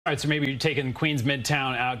All right, so maybe you're taking Queens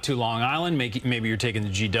Midtown out to Long Island. Maybe you're taking the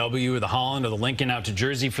GW or the Holland or the Lincoln out to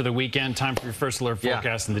Jersey for the weekend. Time for your first alert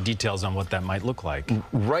forecast and the details on what that might look like.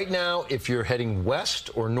 Right now, if you're heading west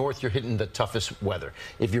or north, you're hitting the toughest weather.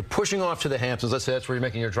 If you're pushing off to the Hamptons, let's say that's where you're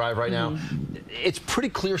making your drive right now, it's pretty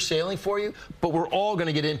clear sailing for you, but we're all going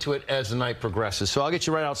to get into it as the night progresses. So I'll get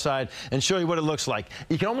you right outside and show you what it looks like.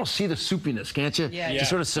 You can almost see the soupiness, can't you? Yeah. Just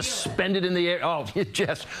sort of suspended in the air. Oh,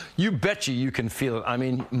 Jess, you betcha you can feel it. I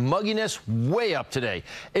mean, mugginess way up today.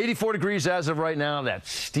 84 degrees as of right now. That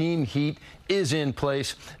steam heat is in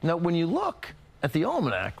place. Now, when you look at the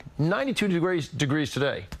almanac, 92 degrees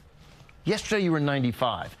today. Yesterday, you were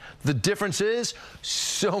 95. The difference is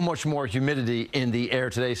so much more humidity in the air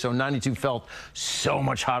today, so 92 felt so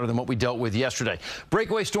much hotter than what we dealt with yesterday.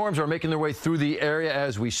 Breakaway storms are making their way through the area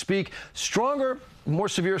as we speak. Stronger, more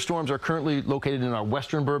severe storms are currently located in our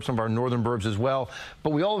western burbs, some of our northern burbs as well,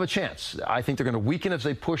 but we all have a chance. I think they're going to weaken as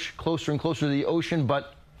they push closer and closer to the ocean,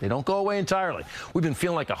 but they don't go away entirely. We've been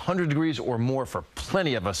feeling like 100 degrees or more for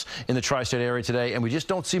plenty of us in the tri-state area today, and we just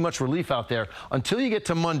don't see much relief out there until you get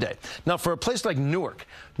to Monday. Now, for a place like Newark,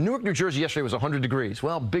 New Jersey yesterday was 100 degrees.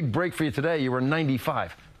 Well, big break for you today. You were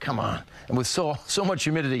 95. Come on. And with so much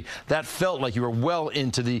humidity, that felt like you were well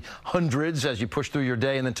into the hundreds as you push through your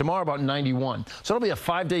day. And then tomorrow about 91. So it'll be a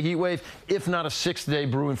 5-day heat wave, if not a 6-day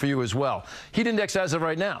brewing for you as well. Heat index as of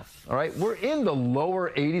right now. All right. We're in the lower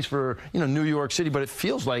 80s for, New York City, but it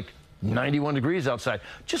feels like 91 degrees outside.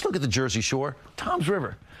 Just look at the Jersey Shore, Tom's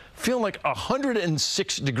River, feeling like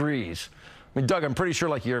 106 degrees. I mean, Doug, I'm pretty sure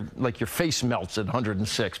like your face melts at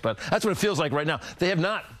 106, but that's what it feels like right now. They have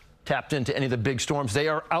not tapped into any of the big storms. They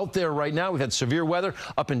are out there right now. We've had severe weather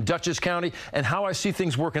up in Dutchess County, and how I see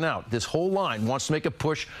things working out. This whole line wants to make a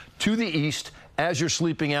push to the east as you're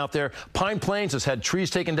sleeping out there. Pine Plains has had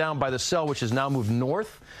trees taken down by the cell, which has now moved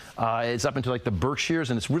north. It's up into like the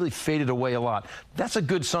Berkshires, and it's really faded away a lot. That's a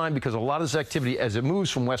good sign because a lot of this activity, as it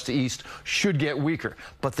moves from west to east, should get weaker.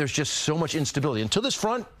 But there's just so much instability. Until this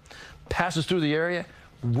front passes through the area,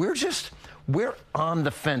 we're on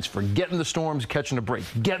the fence for getting the storms, catching a break.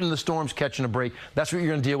 Getting the storms, catching a break. That's what you're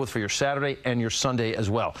going to deal with for your Saturday and your Sunday as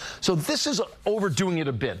well. So this is overdoing it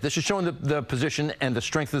a bit. This is showing the position and the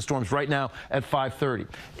strength of the storms right now at 5:30.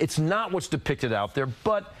 It's not what's depicted out there,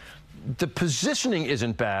 but the positioning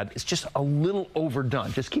isn't bad. It's just a little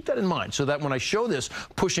overdone. Just keep that in mind so that when I show this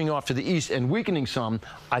pushing off to the east and weakening some,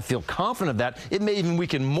 I feel confident of that. It may even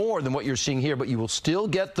weaken more than what you're seeing here, but you will still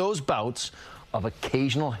get those bouts of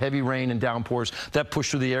occasional heavy rain and downpours that push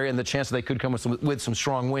through the area, and the chance that they could come with some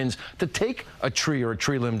strong winds to take a tree or a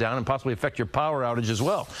tree limb down and possibly affect your power outage as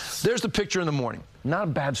well. There's the picture in the morning. Not a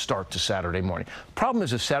bad start to Saturday morning. Problem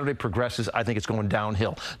is, as Saturday progresses, I think it's going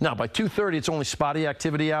downhill. Now, by 2:30, it's only spotty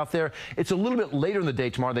activity out there. It's a little bit later in the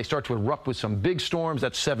day tomorrow. They start to erupt with some big storms.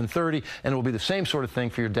 That's 7:30, and it will be the same sort of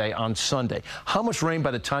thing for your day on Sunday. How much rain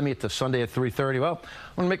by the time you get to Sunday at 3:30? Well,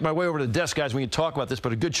 I'm going to make my way over to the desk, guys. We can talk about this,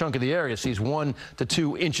 but a good chunk of the area sees 1 to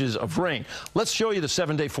 2 inches of rain. Let's show you the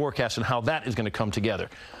 7-day forecast and how that is going to come together.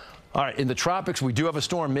 All right, in the tropics, we do have a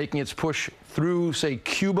storm making its push through, say,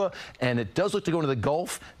 Cuba, and it does look to go into the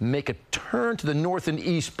Gulf, make a turn to the north and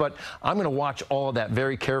east, but I'm going to watch all of that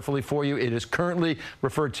very carefully for you. It is currently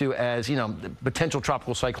referred to as, potential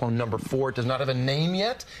tropical cyclone number 4. It does not have a name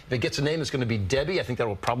yet. If it gets a name, it's going to be Debbie. I think that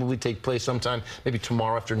will probably take place sometime maybe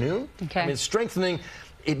tomorrow afternoon. Okay. I mean, it's strengthening.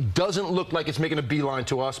 It doesn't look like it's making a beeline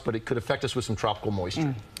to us, but it could affect us with some tropical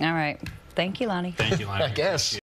moisture. All right. Thank you, Lonnie. Thank you, Lonnie. I guess.